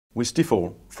With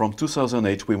Tefal, from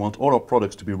 2008, we want all our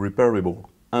products to be repairable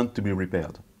and to be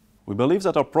repaired. We believe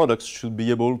that our products should be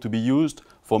able to be used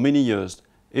for many years,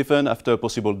 even after a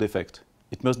possible defect.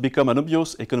 It must become an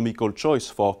obvious economical choice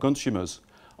for our consumers.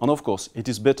 And of course, it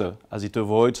is better as it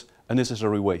avoids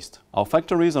unnecessary waste. Our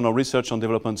factories and our research and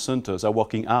development centers are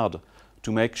working hard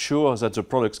to make sure that the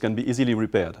products can be easily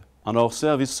repaired. And our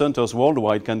service centers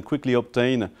worldwide can quickly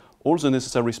obtain all the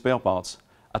necessary spare parts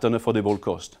at an affordable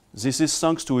cost. This is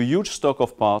thanks to a huge stock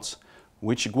of parts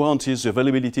which guarantees the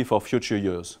availability for future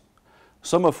years,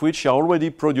 some of which are already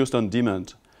produced on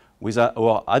demand with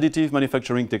our additive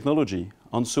manufacturing technology,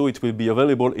 and so it will be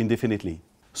available indefinitely.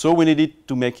 So we needed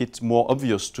to make it more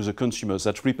obvious to the consumers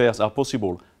that repairs are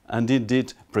possible and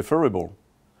indeed preferable.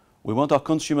 We want our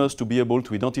consumers to be able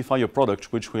to identify a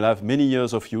product which will have many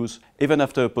years of use even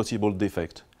after a possible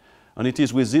defect. And it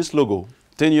is with this logo,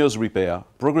 10 years repair,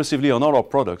 progressively on all our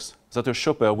products, that a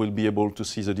shopper will be able to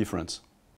see the difference.